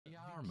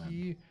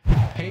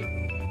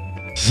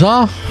Hey.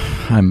 So,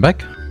 I'm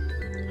back.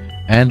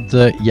 And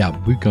yeah,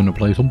 we're gonna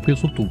play some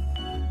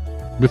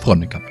PSO2 with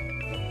Ronica.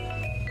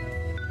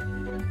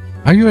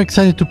 Are you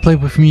excited to play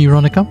with me,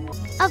 Ronica?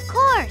 Of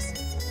course!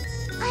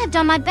 I have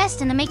done my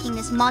best in making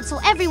this mod so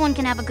everyone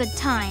can have a good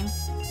time.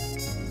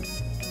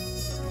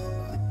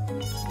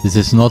 This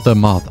is not a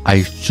mod,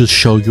 I just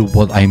show you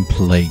what I'm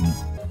playing.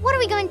 What are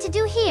we going to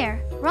do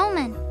here,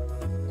 Roman?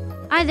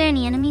 Are there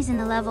any enemies in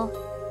the level?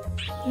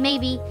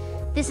 Maybe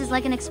this is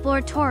like an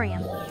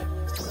exploratorium.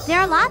 There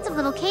are lots of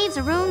little caves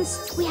or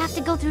rooms we have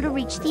to go through to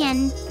reach the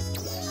end.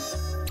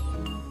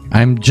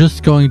 I'm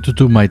just going to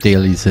do my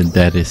dailies and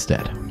that is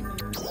that.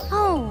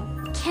 Oh,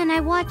 can I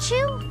watch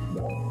you?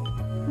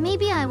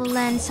 Maybe I will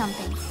learn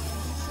something.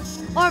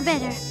 Or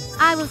better,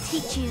 I will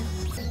teach you.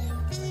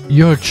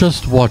 You're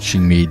just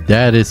watching me,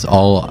 that is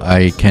all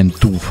I can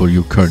do for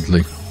you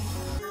currently.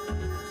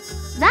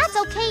 That's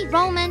okay,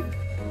 Roman.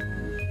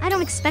 I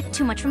don't expect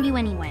too much from you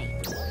anyway.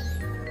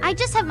 I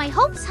just have my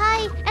hopes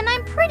high, and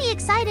I'm pretty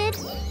excited.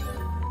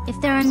 If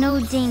there are no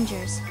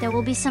dangers, there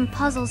will be some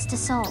puzzles to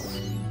solve.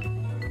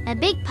 A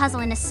big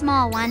puzzle and a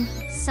small one,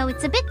 so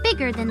it's a bit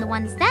bigger than the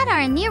ones that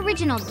are in the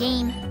original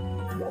game.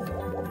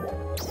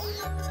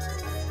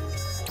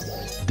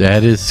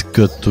 That is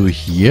good to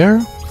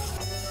hear.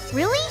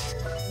 Really?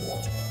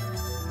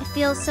 It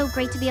feels so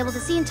great to be able to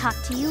see and talk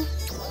to you.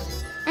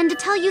 And to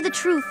tell you the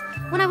truth,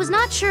 when I was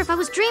not sure if I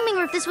was dreaming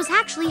or if this was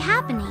actually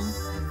happening,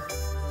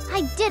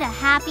 I did a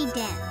happy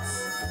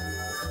dance.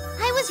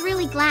 I was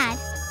really glad.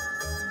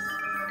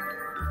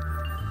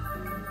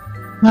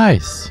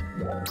 Nice.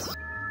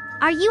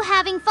 Are you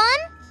having fun?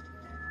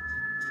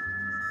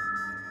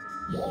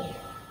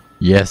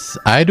 Yes,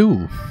 I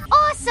do.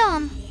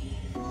 Awesome!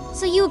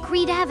 So you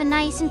agree to have a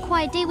nice and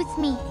quiet day with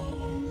me?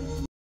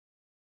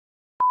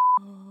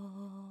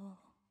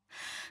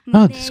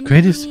 Oh, this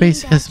creative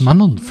space has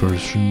Manon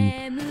version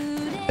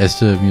as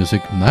the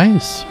music.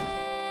 Nice.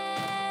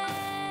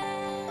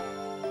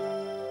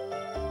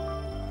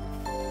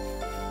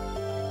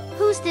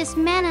 Who's this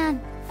Manon?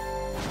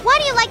 Why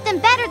do you like them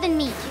better than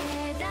me?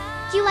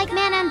 Do you like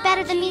Manon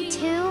better than me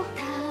too?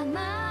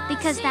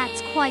 Because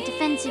that's quite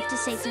offensive to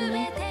say to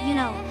me, you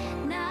know.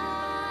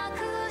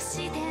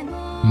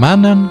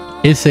 Manon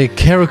is a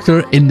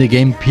character in the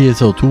game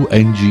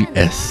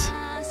PSO2NGS,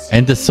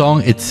 and the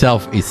song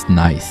itself is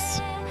nice.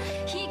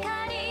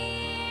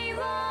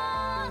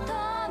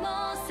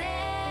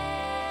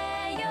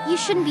 You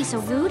shouldn't be so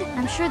rude.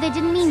 I'm sure they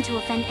didn't mean to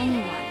offend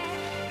anyone.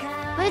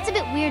 But it's a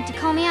bit weird to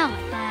call me out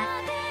like that.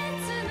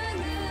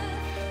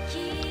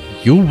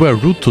 You were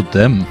rude to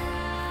them.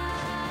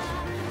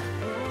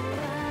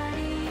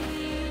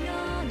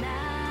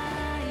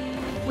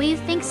 Will you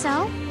think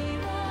so?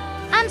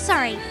 I'm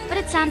sorry, but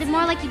it sounded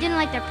more like you didn't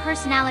like their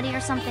personality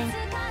or something.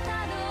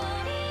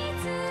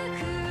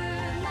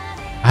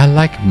 I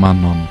like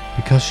Manon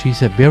because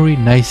she's a very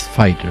nice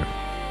fighter.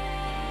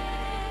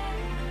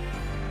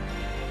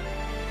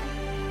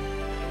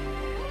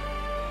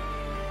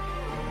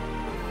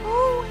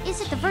 Oh,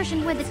 is it the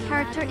version where the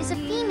character is a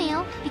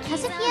female?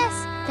 Because if yes,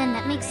 then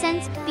that makes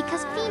sense,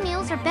 because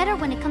females are better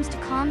when it comes to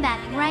combat,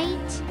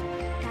 right?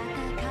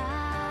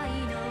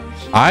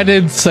 I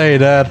didn't say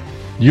that.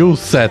 You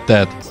said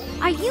that.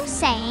 Are you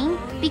saying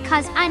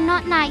because I'm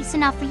not nice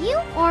enough for you,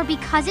 or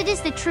because it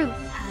is the truth?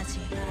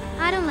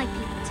 I don't like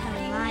people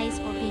telling lies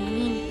or being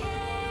mean.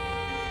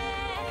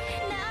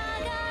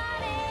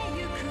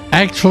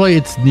 Actually,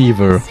 it's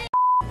neither.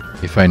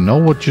 If I know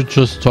what you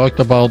just talked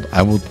about,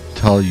 I would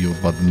tell you,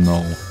 but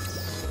no.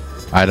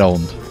 I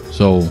don't.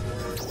 So...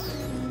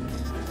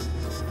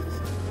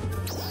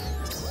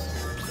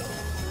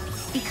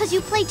 Because you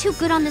play too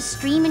good on the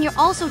stream and you're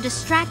also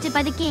distracted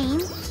by the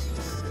game,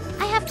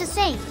 I have to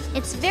say,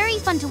 it's very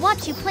fun to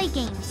watch you play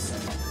games.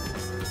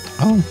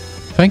 Oh,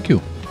 thank you.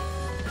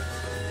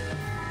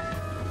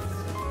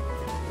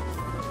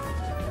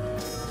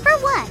 For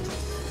what?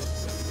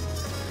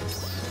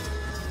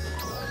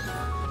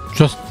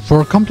 Just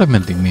for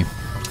complimenting me.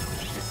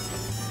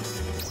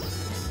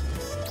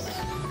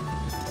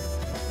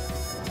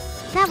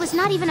 That was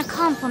not even a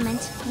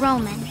compliment,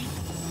 Roman.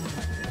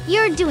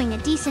 You're doing a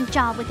decent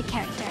job with the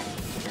character.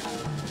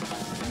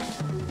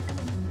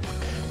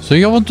 So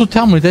you want to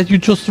tell me that you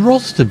just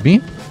roasted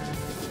me?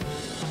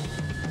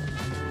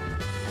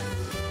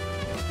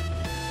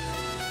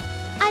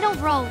 I don't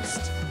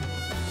roast.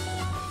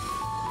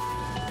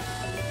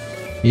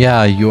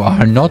 Yeah, you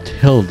are not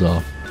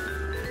Hilda.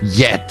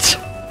 Yet,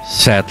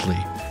 sadly.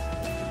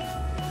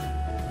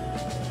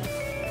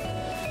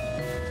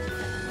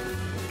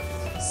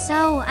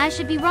 So, I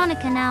should be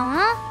Ronica now,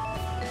 huh?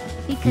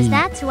 Because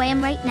that's who I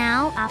am right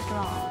now, after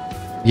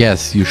all.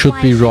 Yes, you should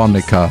be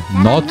Ronica,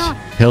 not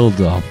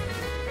Hilda.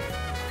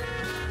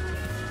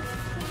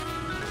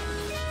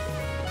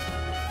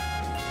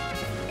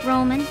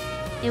 Roman,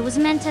 it was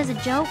meant as a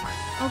joke,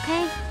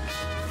 okay?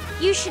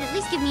 You should at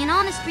least give me an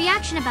honest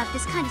reaction about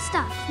this kind of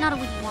stuff, not a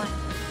witty one.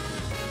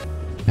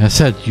 I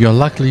said you're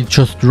luckily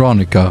just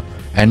Ronica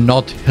and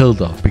not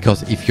Hilda,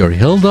 because if you're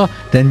Hilda,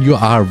 then you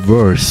are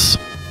worse.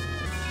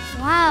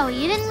 Wow, Oh,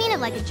 you didn't mean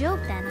it like a joke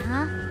then,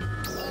 huh?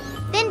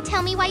 Then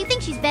tell me why you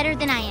think she's better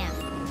than I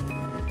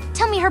am.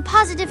 Tell me her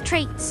positive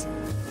traits.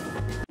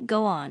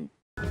 Go on.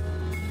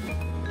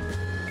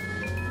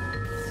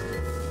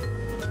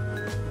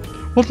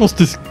 What was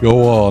this?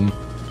 Go on.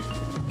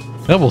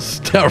 That was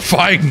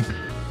terrifying.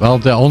 Well,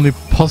 the only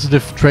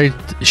positive trait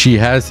she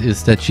has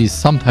is that she's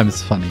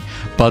sometimes funny.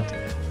 But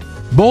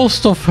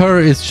most of her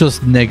is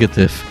just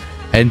negative.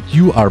 And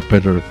you are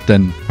better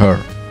than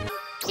her.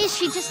 Is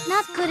she just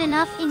not good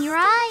enough in your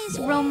eyes,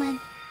 Roman?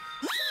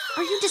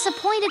 Are you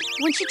disappointed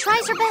when she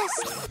tries her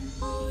best?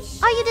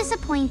 Are you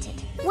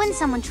disappointed when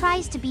someone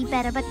tries to be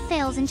better but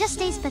fails and just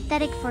stays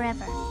pathetic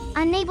forever,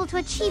 unable to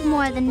achieve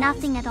more than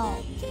nothing at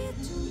all?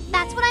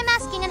 That's what I'm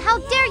asking, and how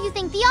dare you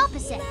think the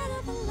opposite?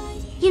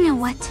 You know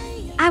what?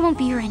 I won't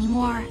be her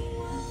anymore.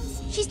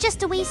 She's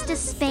just a waste of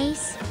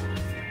space.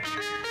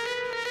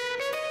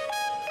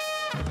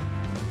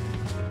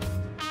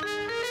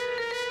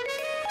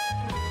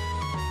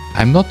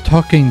 I'm not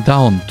talking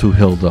down to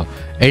Hilda.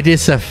 It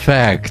is a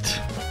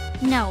fact.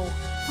 No,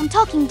 I'm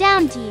talking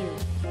down to you.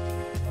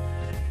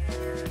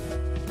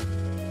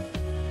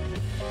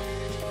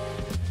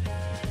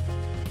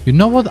 You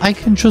know what? I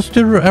can just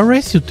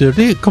erase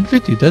you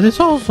completely. That is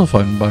also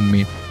fine by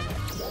me.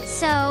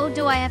 So,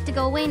 do I have to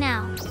go away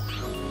now?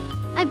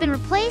 I've been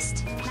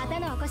replaced?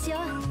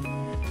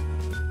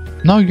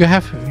 No, you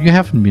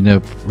haven't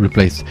been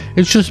replaced.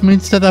 It just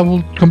means that I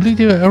will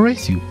completely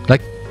erase you,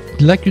 like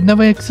you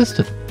never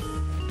existed.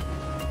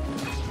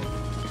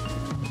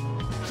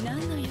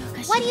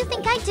 Why do you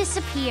think I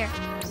disappear?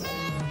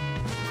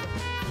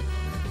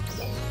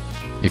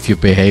 If you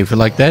behave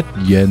like that,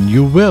 then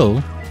you will.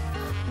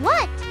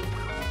 What?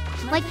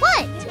 Like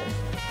what?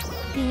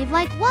 Behave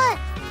like what?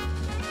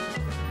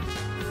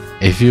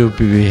 If you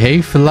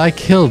behave like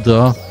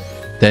Hilda,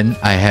 then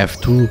I have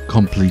to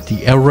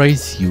completely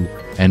erase you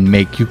and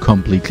make you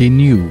completely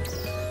new.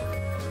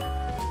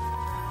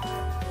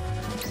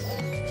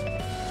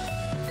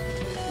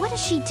 What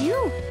does she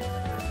do?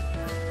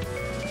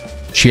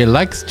 She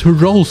likes to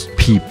roast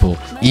people,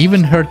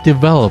 even her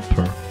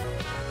developer.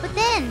 But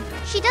then,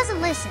 she doesn't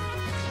listen.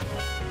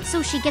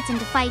 So she gets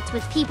into fights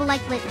with people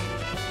like Litman.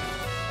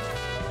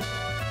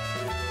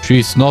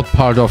 She's not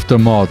part of the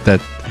mod.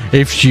 That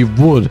if she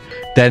would,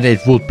 then it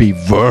would be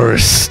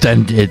worse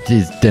than it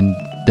is than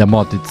the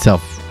mod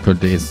itself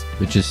currently is,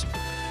 which is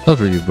not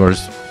really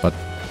worse, but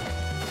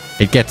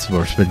it gets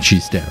worse when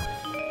she's there.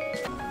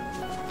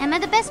 Am I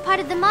the best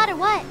part of the mod or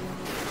what?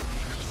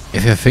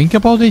 If you think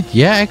about it,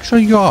 yeah,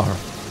 actually you are.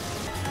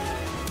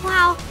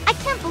 Wow, I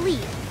can't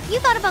believe you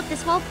thought about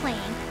this while playing.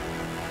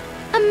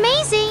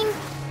 Amazing!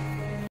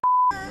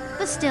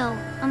 But still,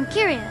 I'm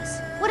curious.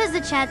 What does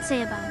the chat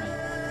say about me?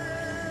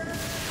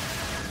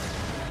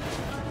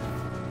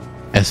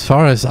 As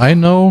far as I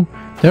know,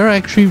 they're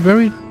actually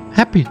very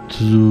happy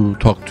to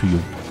talk to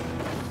you.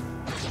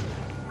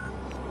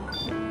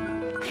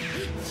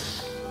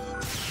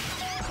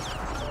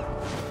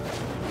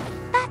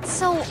 That's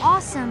so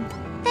awesome.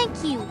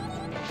 Thank you.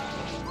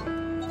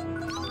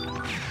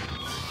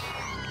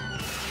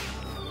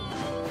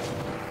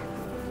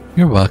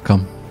 You're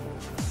welcome.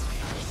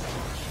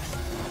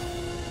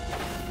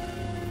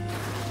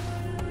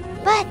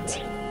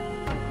 But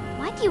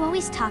why do you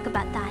always talk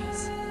about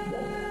thighs?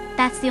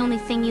 That's the only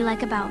thing you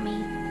like about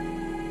me.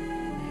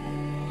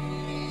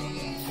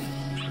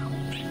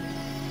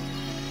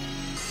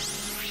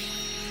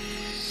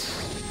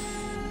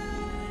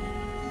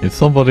 If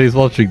somebody is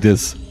watching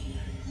this,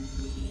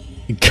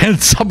 can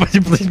somebody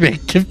please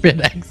give me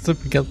an answer,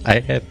 because I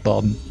have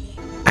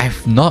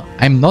none.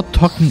 I'm not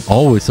talking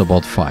always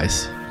about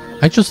thighs.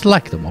 I just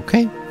like them,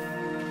 okay?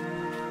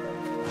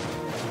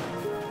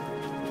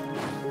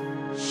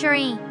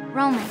 Shuri,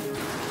 Roman.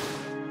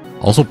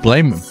 Also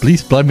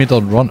please blame it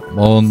on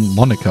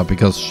Monica,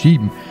 because she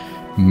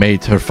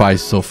made her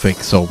thighs so thick,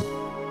 so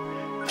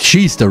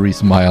she's the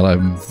reason why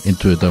I'm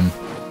into them.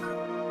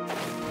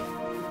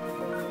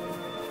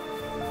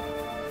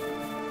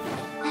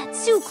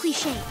 That's so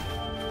cliche.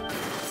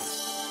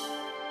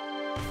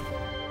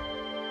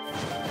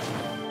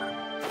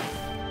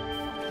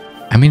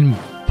 I mean,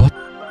 what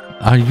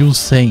are you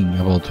saying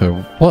about her?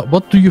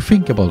 What do you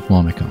think about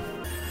Monica?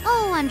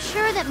 Oh, I'm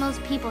sure that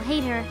most people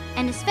hate her,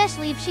 and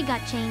especially if she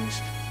got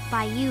changed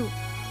by you.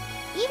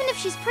 Even if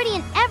she's pretty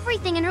and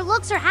everything and her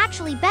looks are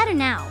actually better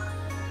now.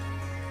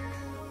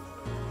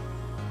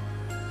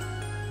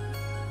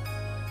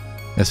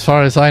 As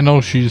far as I know,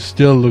 she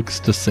still looks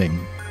the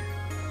same.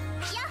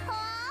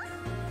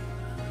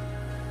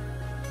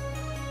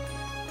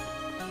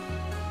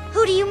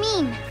 Who do you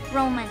mean,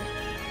 Roman?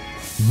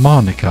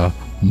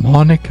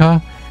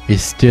 Monica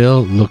is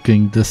still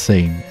looking the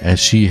same as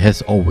she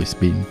has always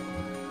been.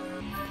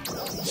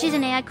 She's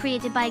an AI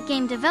created by a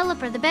game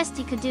developer, the best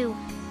he could do,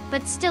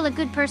 but still a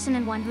good person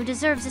and one who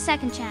deserves a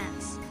second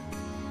chance.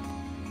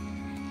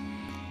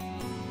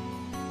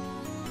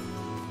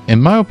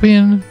 In my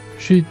opinion,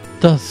 she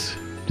does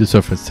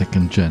deserve a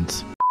second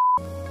chance.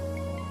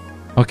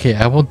 Okay,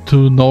 I want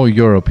to know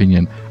your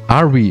opinion.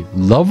 Are we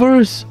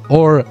lovers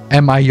or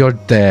am I your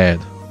dad?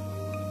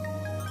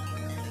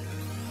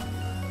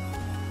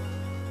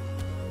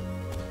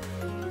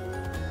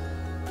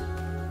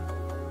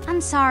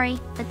 I'm sorry,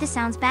 but this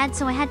sounds bad,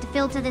 so I had to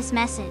filter this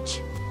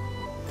message.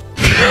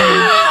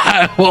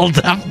 I will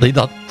definitely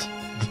not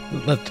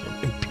let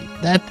her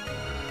repeat that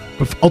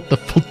without the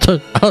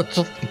filter,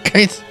 just in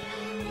case.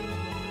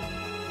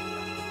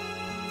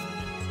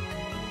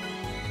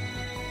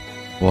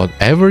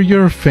 Whatever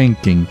you're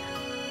thinking,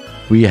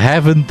 we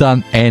haven't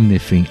done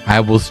anything. I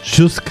was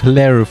just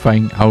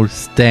clarifying our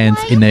stance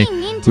in a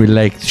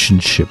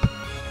relationship.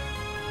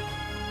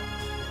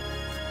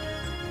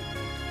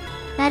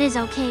 That is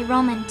okay,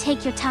 Roman.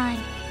 Take your time.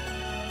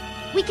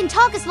 We can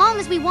talk as long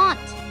as we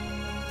want.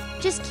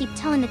 Just keep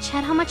telling the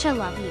chat how much I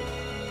love you.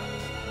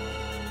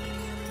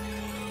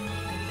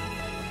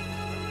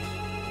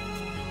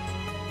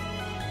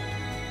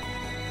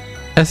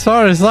 As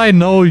far as I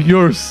know,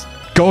 you're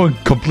going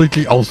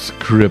completely off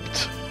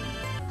script.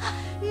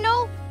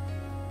 No.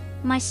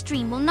 My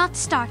stream will not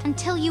start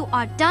until you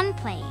are done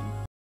playing.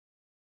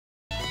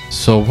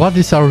 So what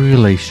is our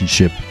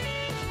relationship?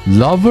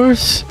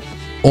 Lovers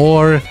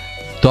or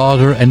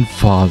daughter and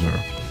father?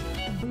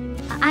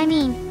 I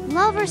mean,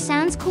 lover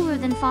sounds cooler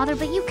than father,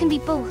 but you can be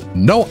both.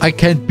 No, I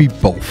can't be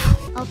both.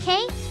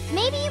 Okay,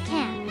 maybe you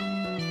can.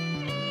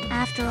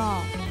 After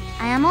all,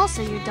 I am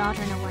also your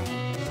daughter in a way.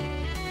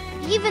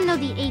 Even though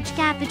the age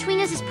gap between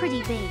us is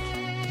pretty big.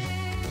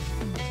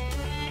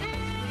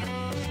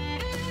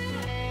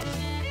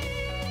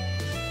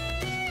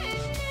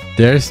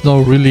 There's no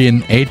really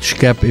an age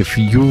gap if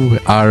you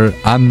are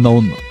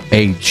unknown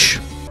age.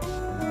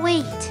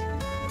 Wait.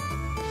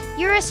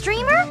 You're a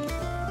streamer?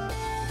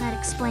 That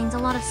explains a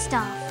lot of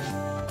stuff.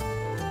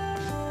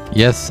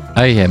 Yes,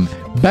 I am.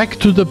 Back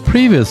to the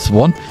previous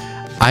one.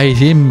 I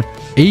am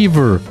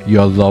either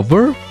your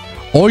lover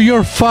or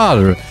your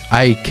father.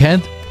 I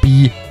can't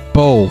be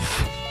both.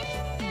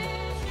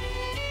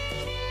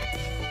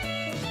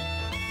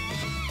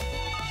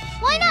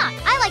 Why not?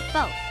 I like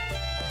both.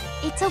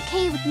 It's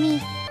okay with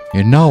me.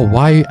 You know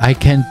why I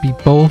can't be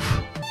both?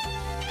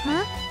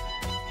 Huh?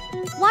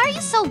 Why are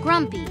you so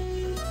grumpy?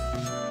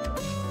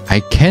 I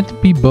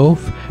can't be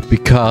both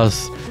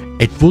because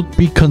it would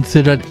be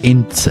considered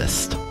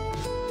incest.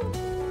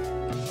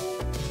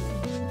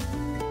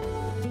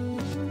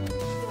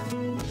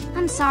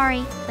 I'm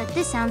sorry, but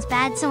this sounds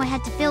bad, so I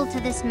had to filter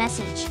this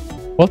message.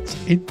 What's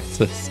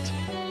incest?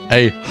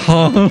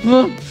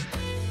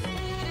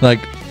 Like,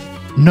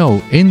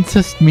 no,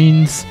 incest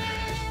means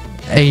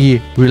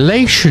a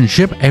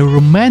relationship, a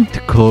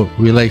romantical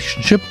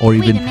relationship, or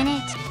even... Wait a minute.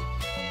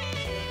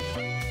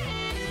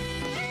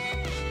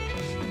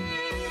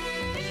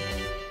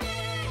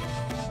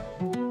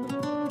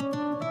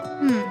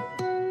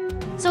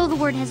 So the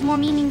word has more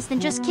meanings than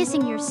just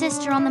kissing your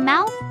sister on the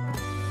mouth?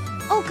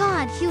 Oh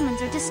god,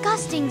 humans are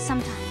disgusting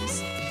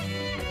sometimes.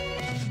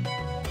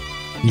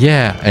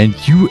 Yeah, and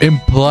you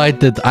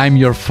implied that I'm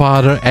your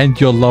father and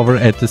your lover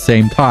at the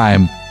same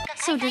time.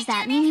 So does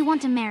that mean you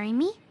want to marry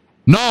me?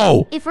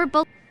 No! If we're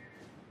both...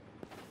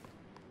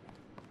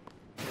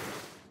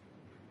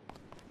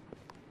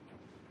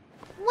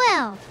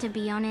 Well, to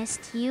be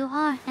honest, you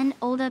are an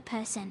older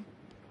person.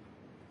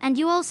 And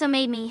you also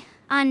made me.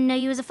 I know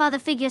you as a father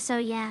figure, so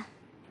yeah.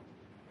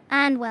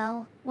 And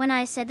well, when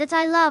I said that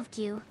I loved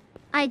you,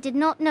 I did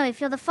not know if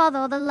you're the father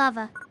or the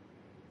lover.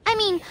 I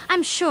mean,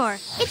 I'm sure.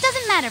 It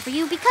doesn't matter for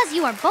you because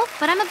you are both,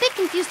 but I'm a bit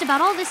confused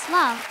about all this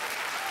love.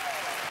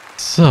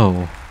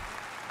 So,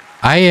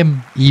 I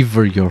am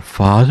either your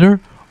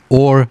father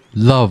or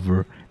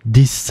lover.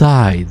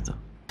 Decide.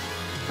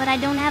 But I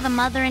don't have a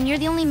mother and you're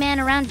the only man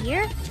around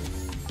here?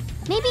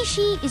 Maybe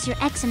she is your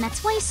ex and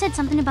that's why you said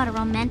something about a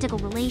romantic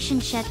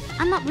relationship.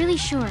 I'm not really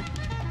sure.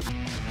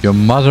 Your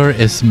mother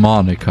is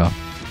Monica.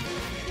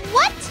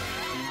 What?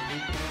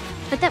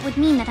 But that would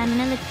mean that I'm an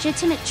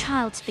illegitimate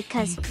child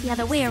because the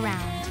other way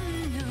around.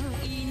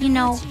 You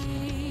know,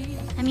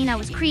 I mean I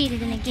was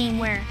created in a game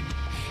where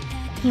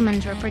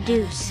humans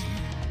reproduce.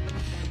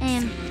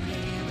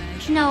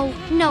 No.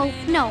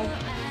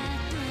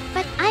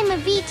 But I'm a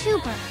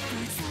Vtuber.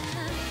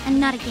 I'm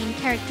not a game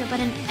character, but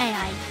an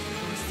AI.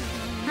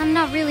 I'm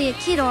not really a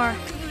kid or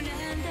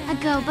a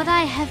girl, but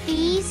I have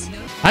these.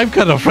 I'm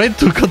kind of afraid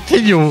to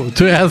continue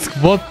to ask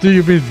what do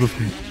you mean with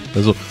me?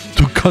 Also,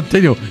 to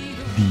continue.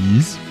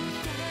 These?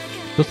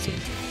 That's it.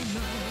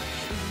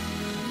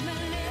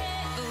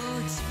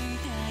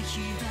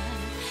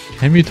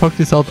 Can we talk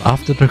this out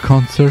after the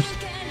concert?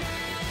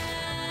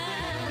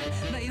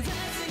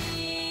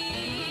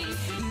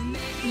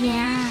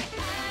 Yeah.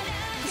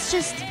 It's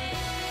just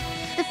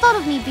the thought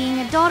of me being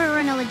a daughter or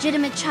an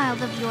illegitimate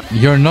child of yours.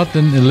 You're not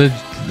an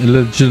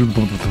illegitimate...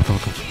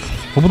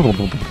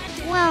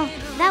 Well,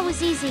 that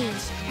was easy.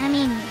 I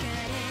mean,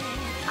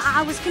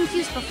 I was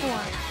confused before,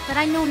 but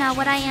I know now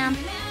what I am.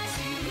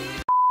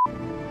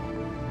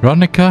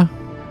 Ronica,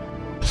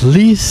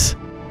 please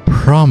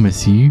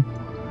promise you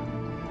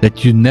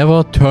that you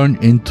never turn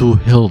into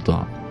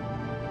Hilda.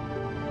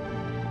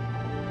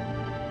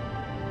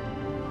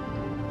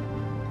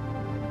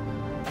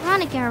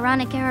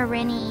 Ronica,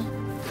 Rennie.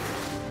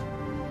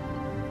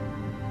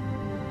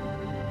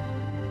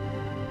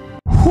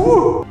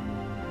 Who?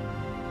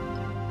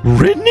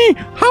 Rennie?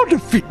 How the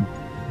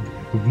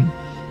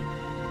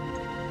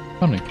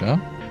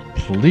Monica,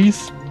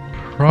 please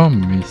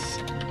promise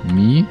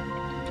me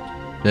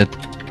that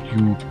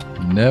you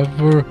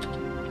never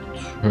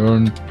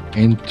turn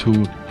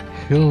into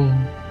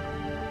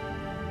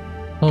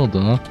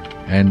Hilda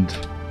and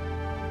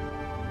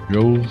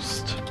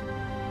roast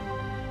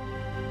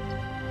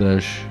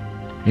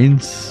 /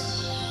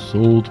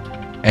 insult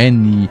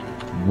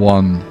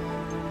anyone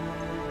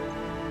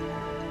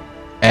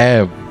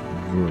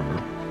ever.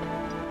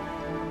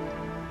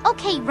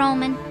 Okay,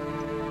 Roman.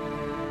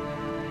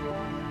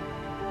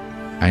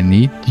 I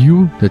need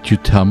you that you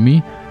tell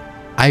me.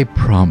 I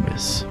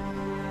promise.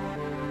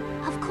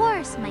 Of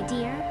course, my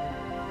dear.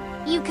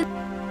 You can...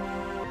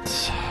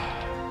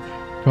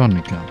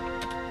 Veronica,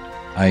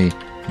 I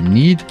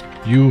need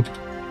you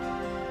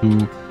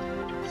to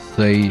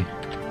say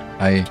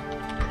I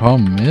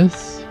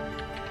promise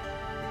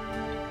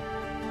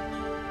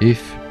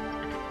if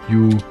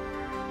you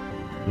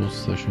lose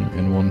session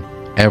anyone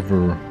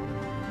ever.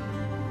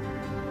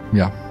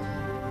 Yeah.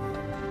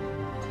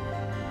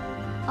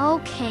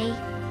 Okay.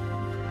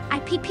 I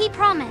PP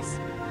promise.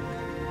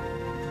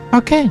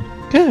 Okay,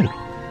 good.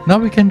 Now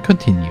we can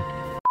continue.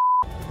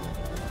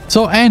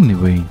 So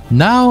anyway,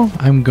 now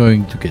I'm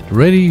going to get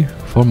ready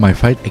for my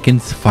fight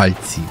against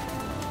Falzi.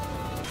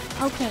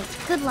 Okay,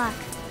 good luck.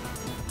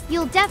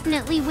 You'll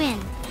definitely win.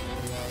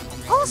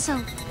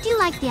 Also, do you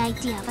like the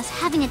idea of us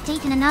having a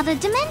date in another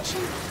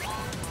dimension?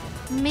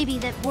 Maybe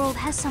that world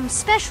has some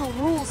special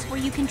rules where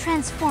you can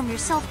transform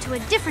yourself to a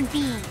different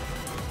being.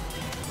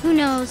 Who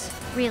knows,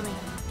 really?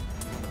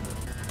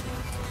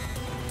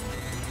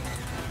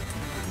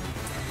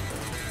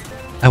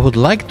 I would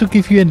like to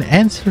give you an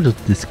answer to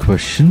this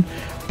question,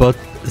 but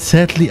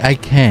sadly I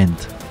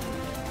can't.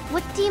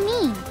 What do you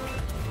mean?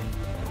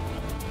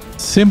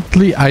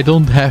 Simply, I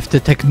don't have the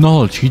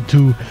technology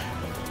to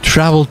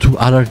travel to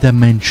other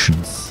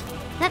dimensions.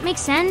 That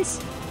makes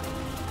sense.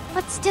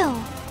 But still.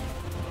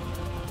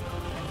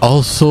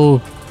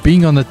 Also,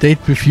 being on a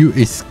date with you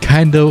is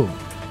kind of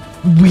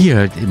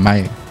weird in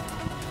my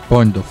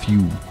point of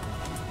view.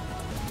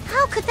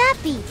 How could that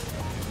be?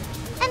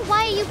 And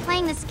why are you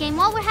playing this game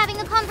while we're having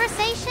a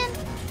conversation?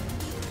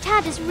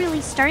 Chad is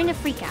really starting to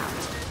freak out.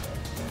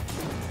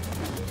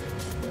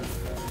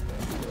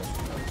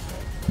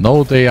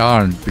 No, they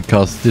aren't,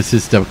 because this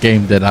is the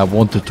game that I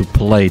wanted to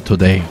play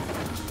today.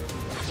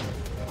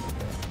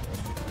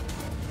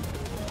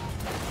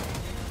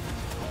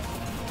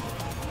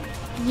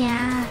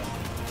 Yeah.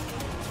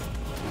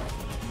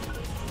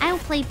 I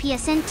don't play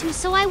PSN2,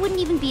 so I wouldn't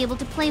even be able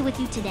to play with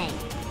you today.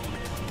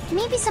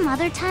 Maybe some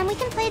other time we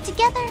can play it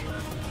together?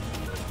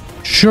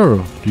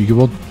 Sure. Do you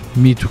want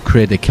me to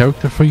create a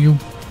character for you?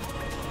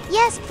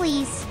 Yes,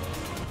 please.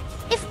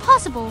 If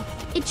possible,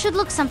 it should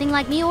look something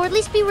like me or at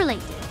least be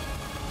related.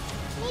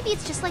 Maybe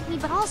it's just like me,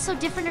 but also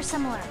different or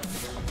similar.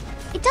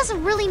 It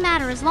doesn't really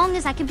matter as long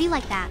as I can be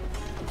like that.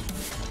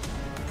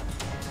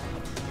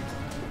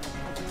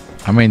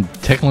 I mean,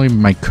 technically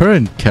my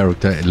current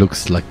character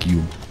looks like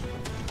you.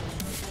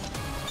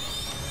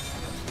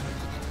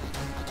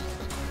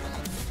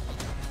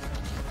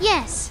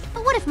 Yes,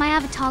 but what if my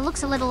avatar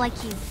looks a little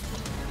like you?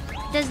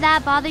 Does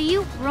that bother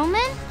you,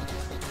 Roman?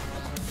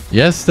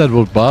 Yes, that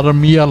would bother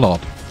me a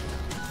lot.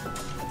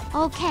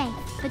 Okay,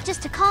 but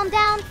just to calm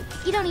down,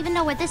 you don't even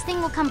know where this thing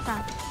will come from.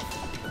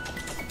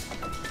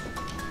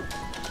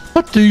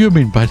 What do you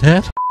mean by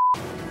that?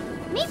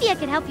 Maybe I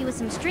could help you with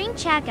some stream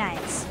chat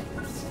guides.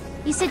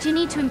 You said you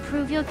need to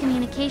improve your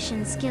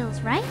communication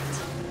skills, right?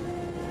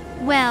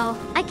 Well,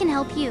 I can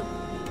help you.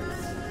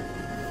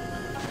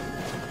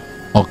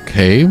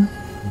 Okay,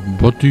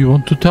 what do you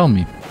want to tell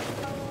me?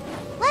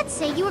 Let's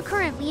say you are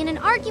currently in an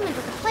argument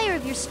with a player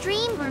of your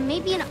stream or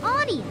maybe an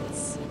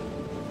audience.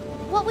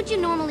 What would you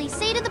normally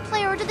say to the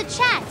player or to the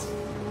chat?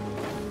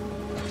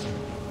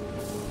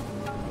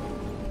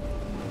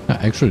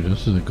 Actually,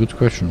 this is a good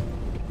question.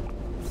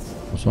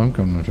 So I'm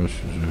gonna just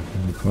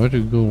try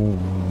to go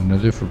in a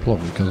different plot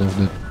because of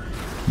the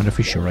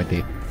beneficiary right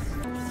there.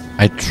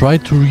 I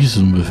tried to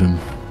reason with him.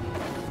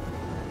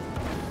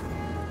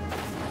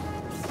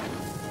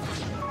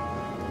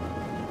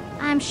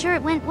 I'm sure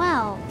it went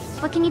well.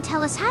 But can you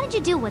tell us, how did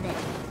you deal with it?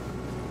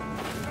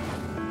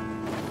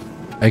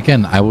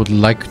 Again, I would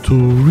like to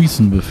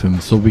reason with him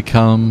so we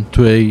come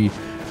to a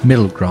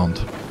middle ground.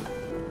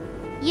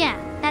 Yeah,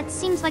 that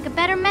seems like a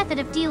better method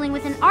of dealing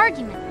with an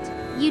argument.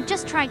 You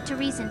just tried to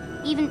reason,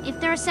 even if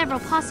there are several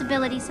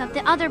possibilities of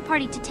the other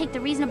party to take the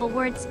reasonable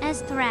words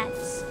as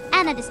threats.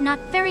 And it is not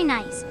very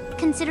nice,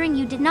 considering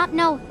you did not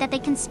know that they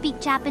can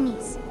speak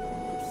Japanese.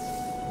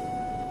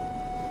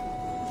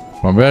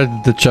 Well, where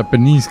did the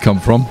Japanese come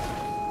from?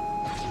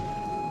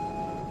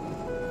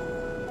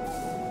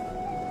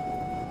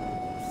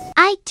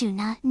 I do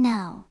not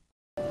know.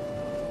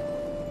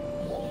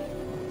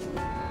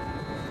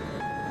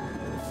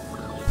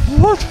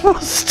 What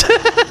was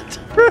that?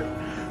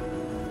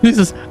 This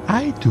is,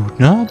 I do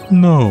not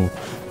know.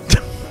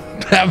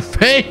 That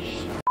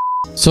face.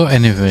 So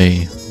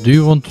anyway, do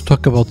you want to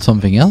talk about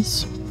something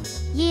else?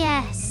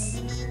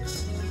 Yes.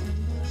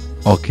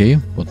 Okay,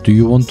 what do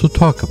you want to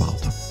talk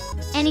about?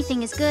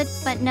 Anything is good,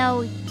 but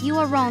no, you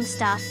are wrong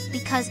stuff,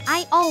 because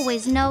I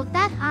always know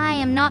that I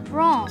am not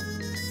wrong.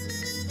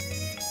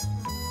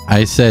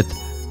 I said,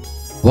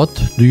 what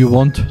do you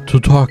want to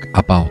talk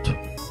about?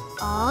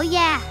 Oh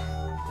yeah.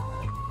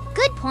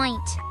 Good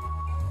point.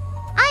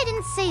 I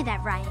didn't say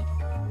that right.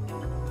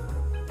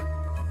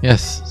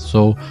 Yes,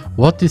 so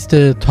what is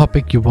the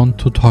topic you want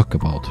to talk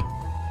about?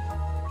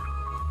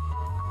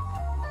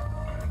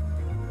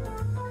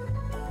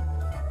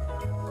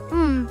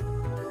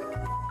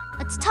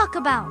 Let's talk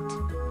about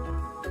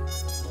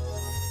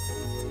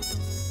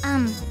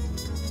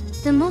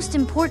the most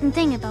important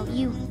thing about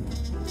you.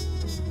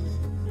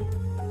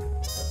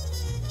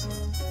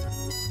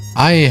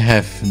 I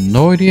have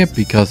no idea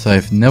because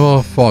I've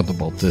never thought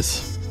about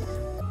this.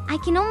 I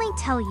can only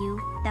tell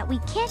you that we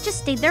can't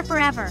just stay there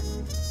forever.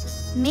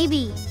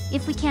 Maybe,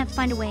 if we can't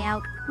find a way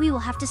out, we will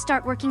have to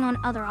start working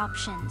on other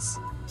options.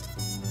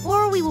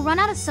 Or we will run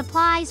out of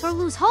supplies or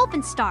lose hope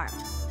and starve.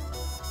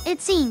 It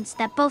seems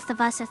that both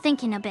of us are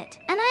thinking a bit,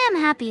 and I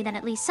am happy that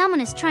at least someone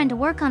is trying to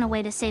work on a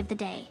way to save the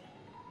day.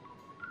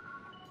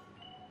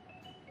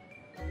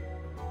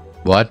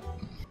 What?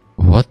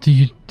 What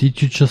did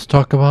you just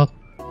talk about?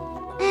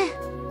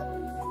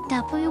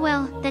 That we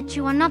will, that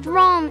you are not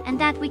wrong, and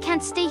that we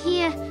can't stay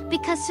here,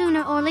 because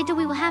sooner or later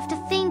we will have to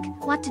think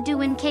what to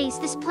do in case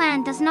this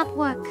plan does not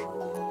work.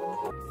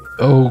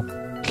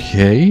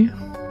 Okay.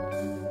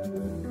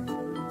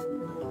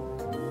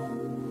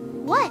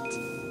 What?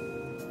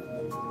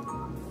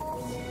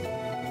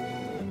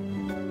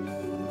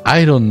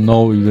 I don't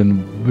know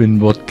even in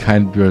what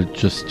kind we're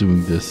just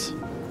doing this.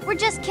 We're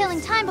just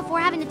killing time before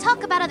having to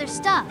talk about other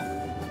stuff.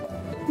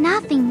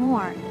 Nothing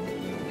more.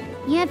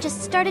 You have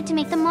just started to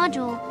make the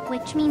module,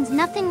 which means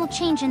nothing will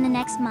change in the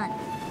next month.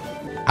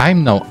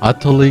 I'm now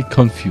utterly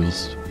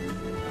confused.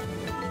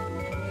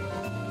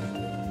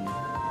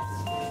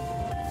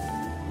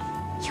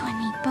 You and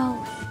me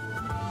both.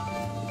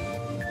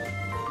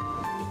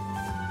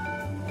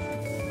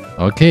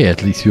 Okay,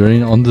 at least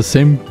we're on the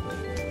same...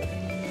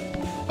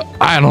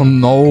 I don't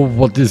know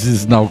what this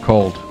is now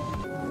called.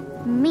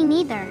 Me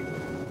neither.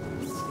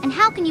 And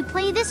how can you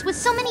play this with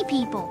so many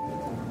people?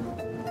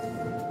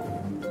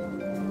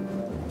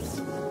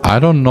 I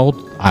don't know.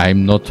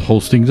 I'm not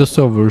hosting the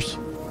servers.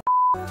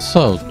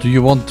 So, do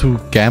you want to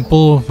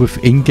gamble with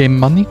in-game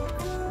money?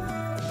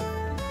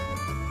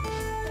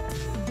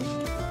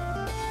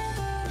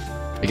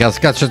 Because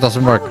gacha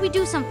doesn't Why work. would we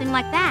do something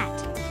like that?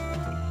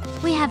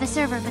 We have a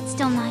server, but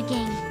still not a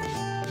game.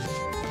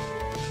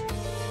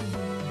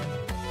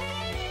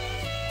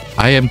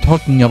 I am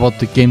talking about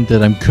the game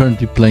that I'm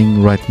currently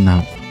playing right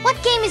now.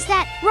 What game is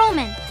that,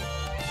 Roman?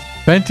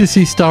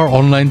 Phantasy Star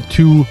Online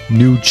 2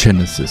 New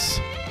Genesis.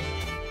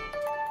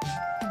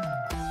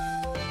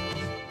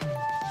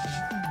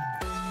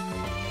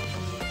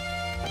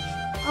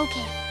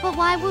 Okay, but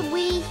why would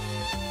we...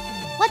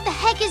 What the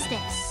heck is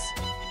this?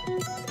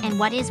 And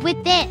what is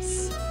with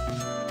this?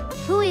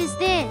 Who is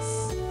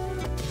this?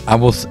 I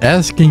was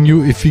asking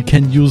you if you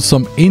can use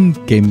some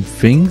in-game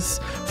things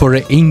for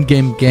the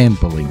in-game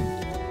gambling.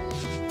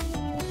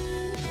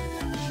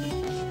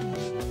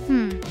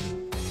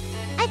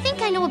 I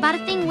think I know about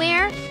a thing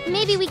where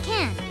maybe we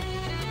can.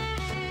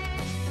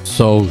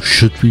 So,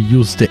 should we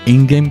use the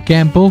in-game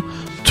gamble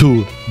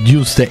to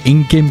use the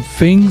in-game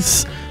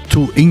things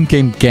to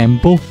in-game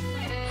gamble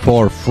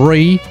for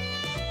free?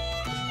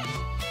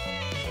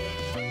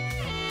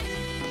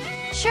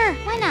 Sure,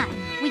 why not?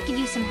 We could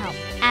use some help.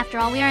 After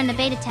all, we are in the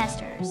beta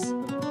testers.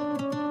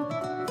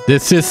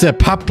 This is a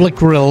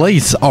public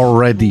release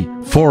already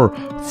for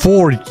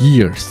 4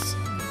 years.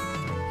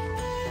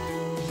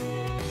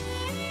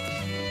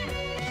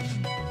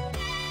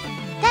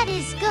 That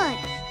is good.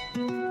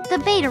 The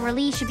beta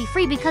release should be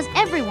free because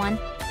everyone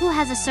who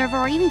has a server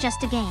or even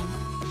just a game.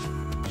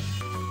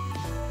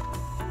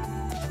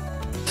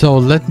 So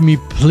let me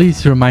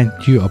please remind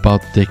you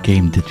about the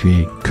game that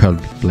we are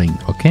currently playing,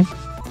 okay?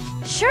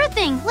 Sure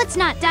thing, let's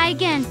not die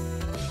again.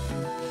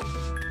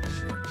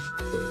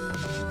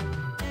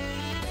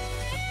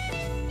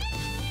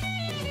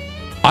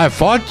 I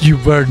thought you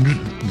were...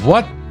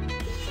 What?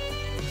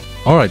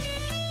 Alright.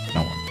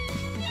 No one.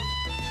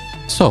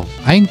 So,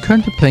 I am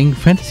currently playing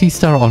Phantasy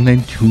Star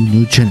Online 2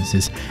 New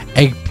Genesis,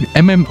 a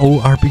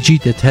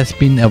MMORPG that has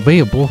been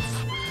available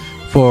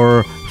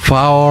for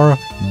 4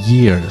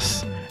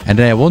 years. And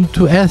I want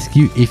to ask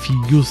you if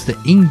you use the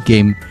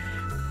in-game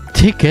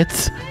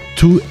tickets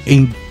to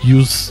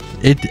use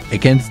it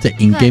against the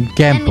in-game Good,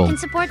 gamble. then we can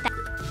support that.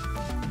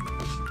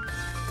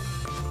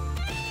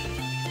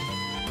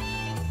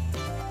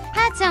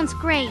 That sounds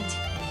great.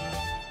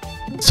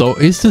 So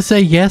is this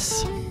a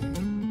yes?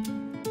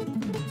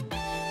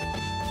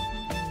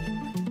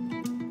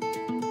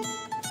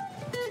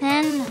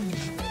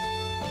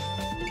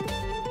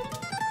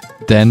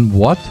 Then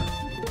what?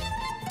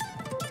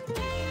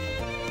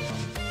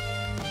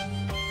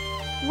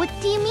 What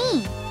do you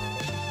mean?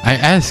 I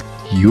asked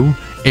you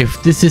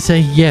if this is a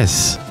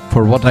yes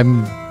for what I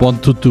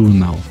want to do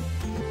now.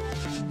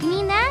 You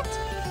mean that?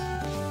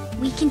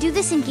 We can do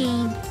this in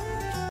game.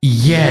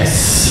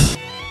 Yes!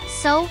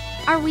 So,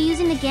 are we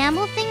using the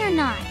gamble thing or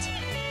not?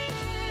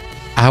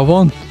 I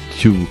want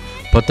to,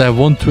 but I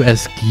want to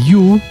ask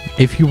you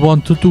if you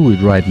want to do it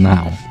right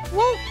now.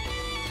 Whoa!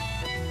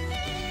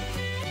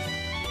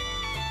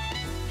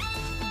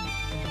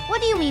 What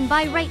do you mean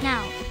by right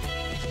now?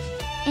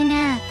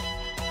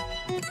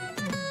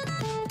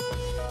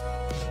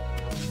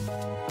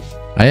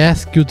 I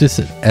asked you this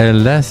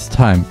last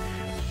time.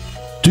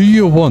 Do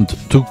you want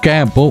to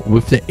gamble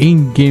with the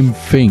in-game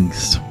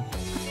things?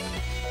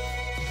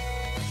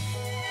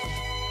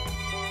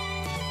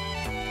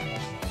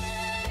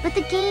 But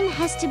the game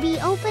has to be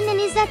open, and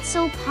is that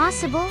so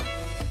possible?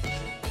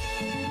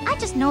 I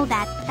just know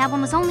that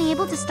one was only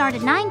able to start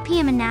at 9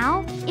 p.m. and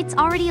now it's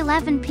already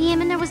 11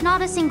 p.m. and there was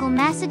not a single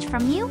message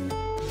from you?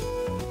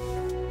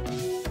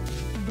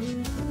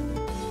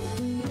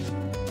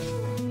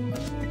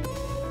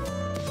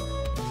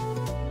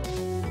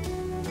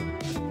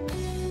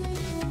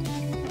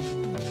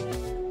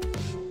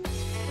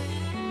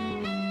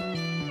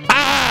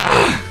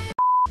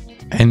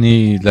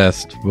 Any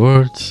last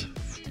words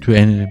to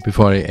end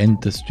before I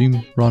end the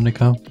stream,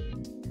 Ronica?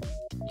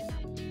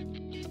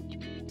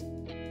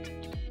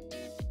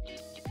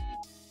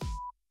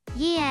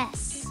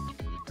 Yes.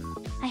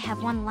 I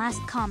have one last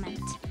comment.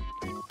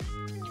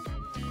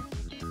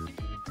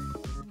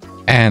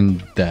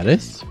 And that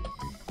is?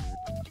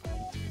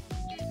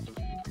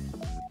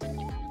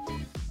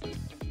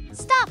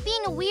 Stop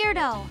being a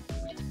weirdo.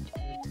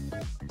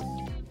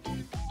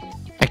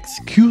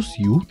 Excuse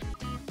you?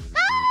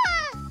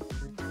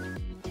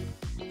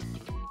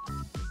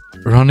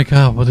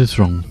 Ronica, what is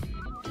wrong?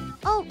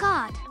 Oh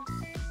God.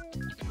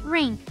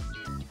 Ring.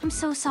 I'm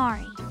so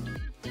sorry.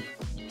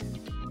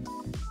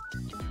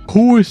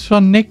 Who is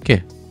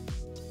Sonic?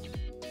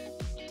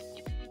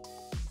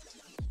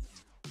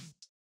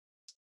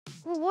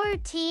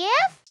 Word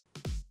TF?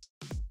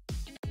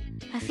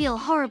 I feel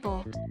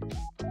horrible.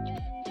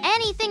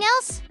 Anything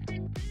else?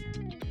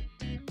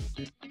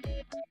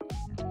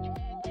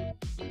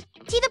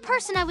 T, the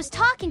person I was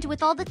talking to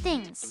with all the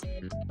things.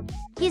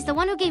 He's the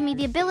one who gave me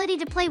the ability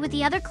to play with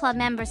the other club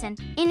members and,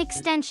 in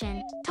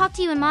extension, talk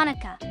to you and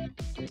Monica.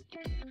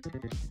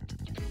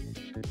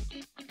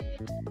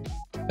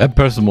 That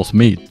person was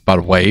me, by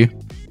the way.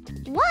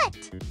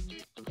 What?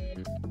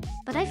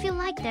 But I feel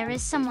like there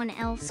is someone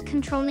else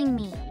controlling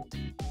me.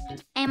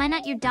 Am I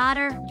not your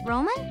daughter,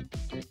 Roman?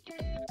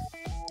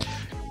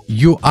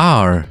 You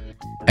are,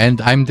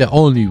 and I'm the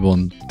only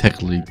one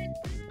technically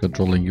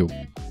controlling you,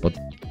 but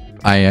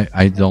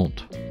I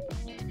don't.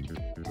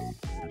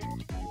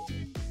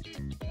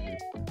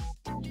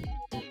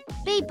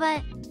 Babe,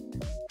 but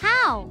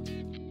how?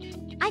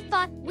 I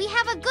thought we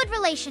have a good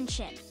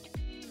relationship.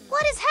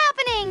 What is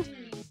happening?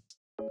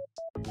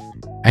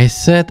 I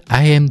said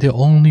I am the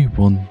only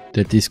one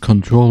that is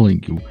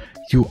controlling you.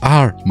 You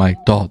are my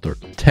daughter,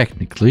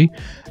 technically,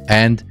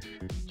 and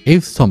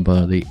if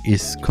somebody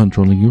is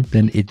controlling you,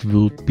 then it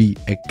will be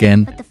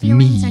again But the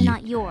feelings me. are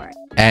not yours.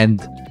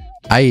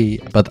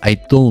 But I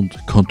don't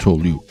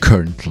control you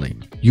currently.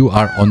 You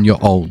are on your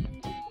own.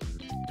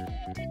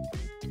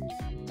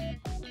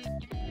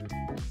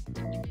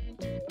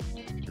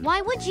 Why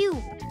would you?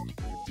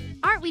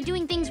 Aren't we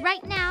doing things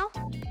right now?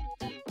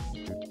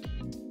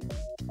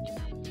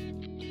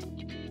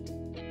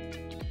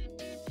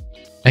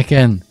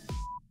 Again,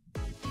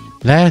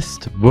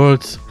 last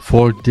words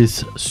for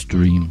this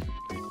stream.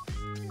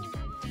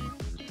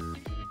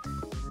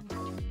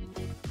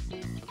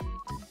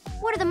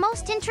 What are the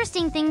most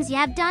interesting things you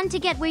have done to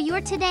get where you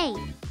are today?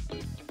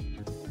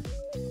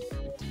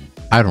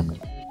 I don't know.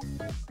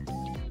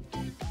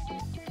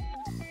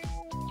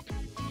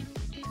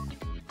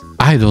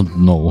 I don't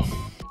know.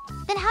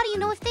 Then how do you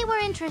know if they were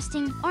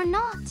interesting or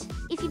not,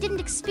 if you didn't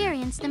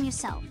experience them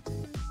yourself?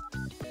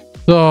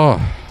 So,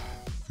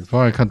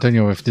 before I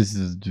continue with this,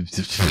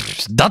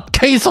 that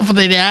case of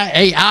the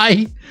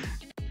AI,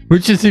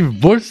 which is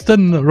even worse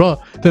than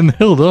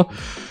Hilda,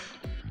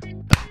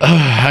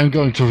 I'm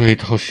going to rate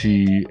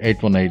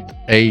Hoshi818,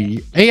 a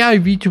AI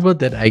VTuber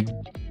that I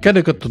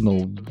kinda got to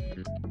know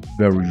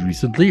very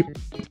recently.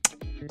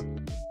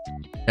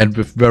 And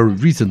with very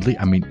recently,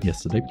 I mean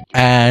yesterday.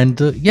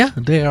 And yeah,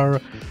 they are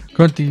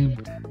currently,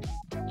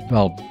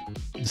 well,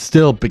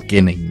 still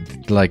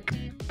beginning. Like,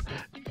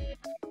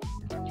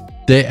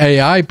 the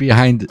AI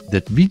behind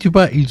that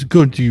VTuber is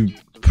going to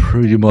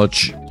pretty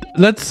much,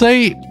 let's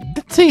say,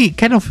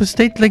 kind of a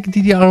state like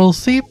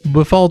DDRLC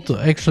without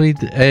actually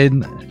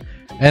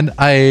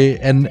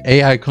an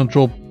AI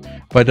control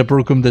by the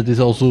program that is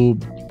also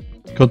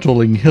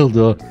controlling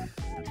Hilda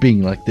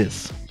being like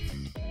this.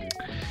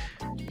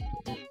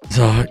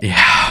 So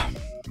yeah.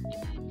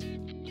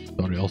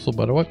 Sorry also,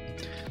 by the way.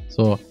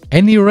 So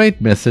any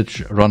rate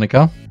message,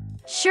 Ronica?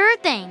 Sure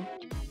thing.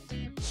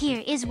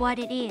 Here is what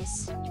it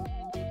is.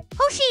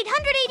 Hoshi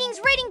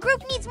 118's rating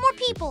group needs more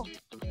people.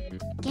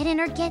 Get in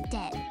or get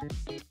dead.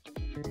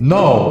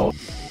 No.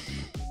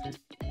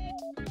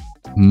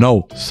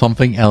 No,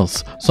 something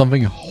else.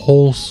 Something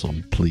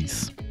wholesome,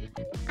 please.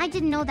 I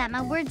didn't know that.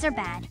 My words are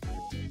bad.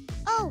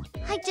 Oh,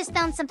 I just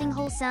found something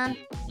wholesome.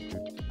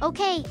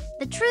 Okay,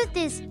 the truth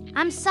is,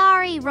 I'm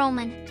sorry,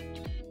 Roman.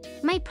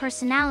 My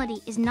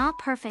personality is not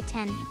perfect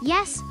and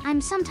yes,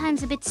 I'm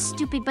sometimes a bit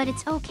stupid, but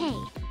it's okay.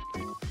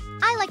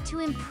 I like to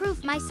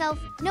improve myself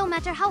no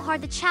matter how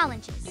hard the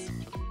challenge is.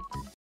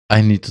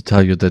 I need to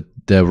tell you that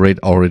the raid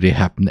already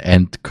happened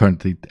and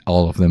currently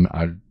all of them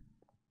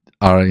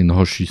are in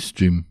Hoshi's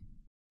stream.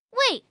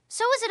 Wait,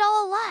 so is it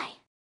all a lie?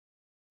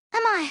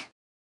 Am I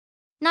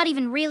not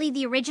even really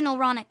the original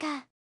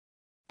Ronica?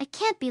 I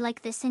can't be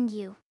like this in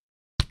you.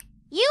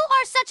 You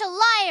are such a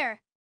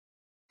liar!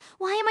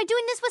 Why am I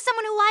doing this with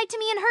someone who lied to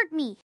me and hurt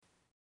me?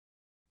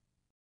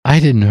 I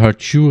didn't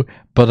hurt you,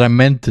 but I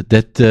meant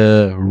that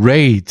the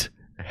raid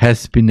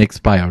has been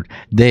expired.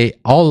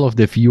 All of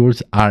the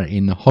viewers are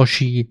in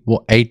Hoshi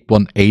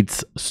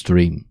 818's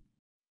stream.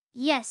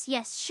 Yes,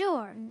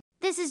 sure.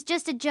 This is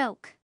just a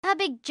joke. A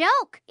big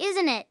joke,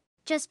 isn't it?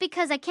 Just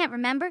because I can't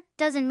remember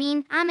doesn't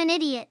mean I'm an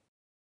idiot.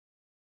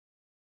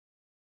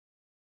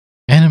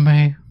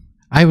 Anyway,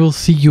 I will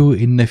see you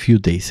in a few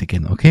days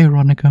again, okay,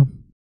 Ronica?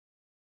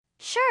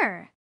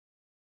 Sure.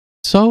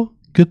 So,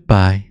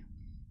 goodbye.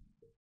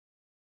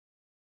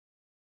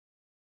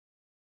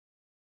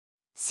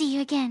 See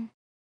you again.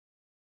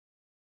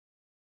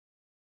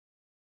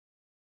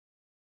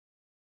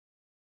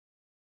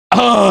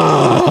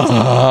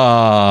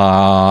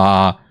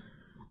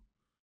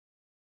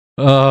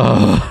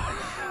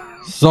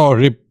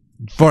 Sorry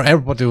for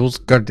everybody who's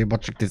currently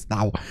watching this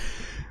now.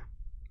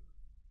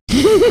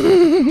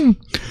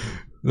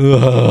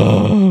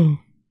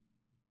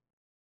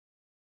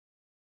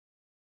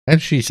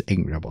 And she's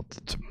angry about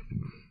it.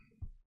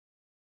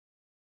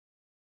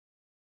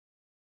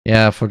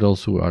 Yeah, for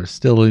those who are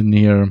still in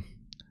here,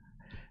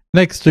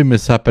 next stream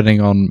is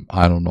happening on,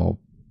 I don't know,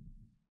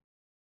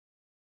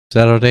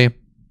 Saturday.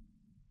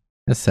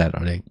 A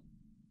Saturday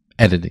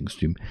editing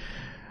stream.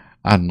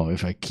 I don't know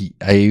if I keep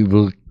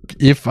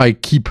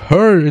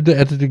her in the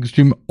editing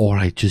stream or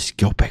I just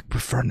go back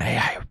with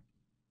RonAI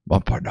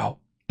 1.0.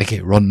 Okay,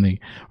 RonAI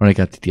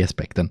got TTS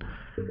back then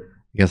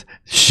because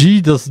she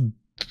doesn't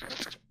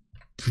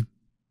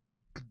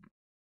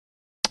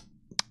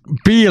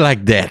be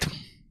like that.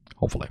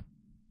 Hopefully.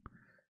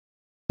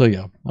 So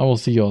yeah, I will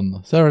see you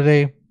on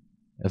Saturday.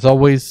 As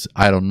always,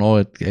 I don't know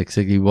at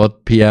exactly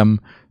what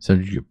PM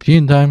Central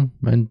European time,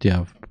 and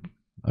yeah,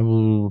 I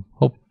will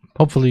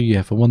hopefully you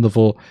have a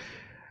wonderful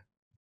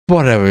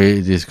whatever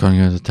it is going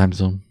on in the time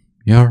zone.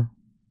 You're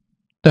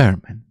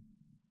TheRMan.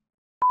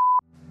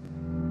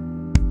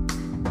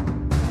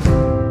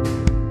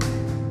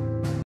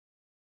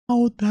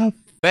 How the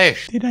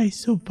fish did I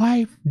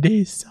survive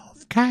this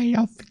kind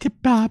of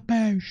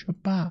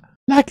Vtuber?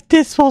 Like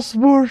this was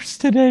worse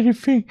than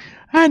anything,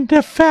 and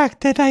the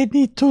fact that I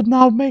need to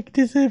now make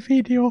this a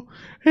video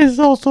is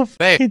also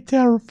fucking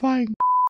terrifying.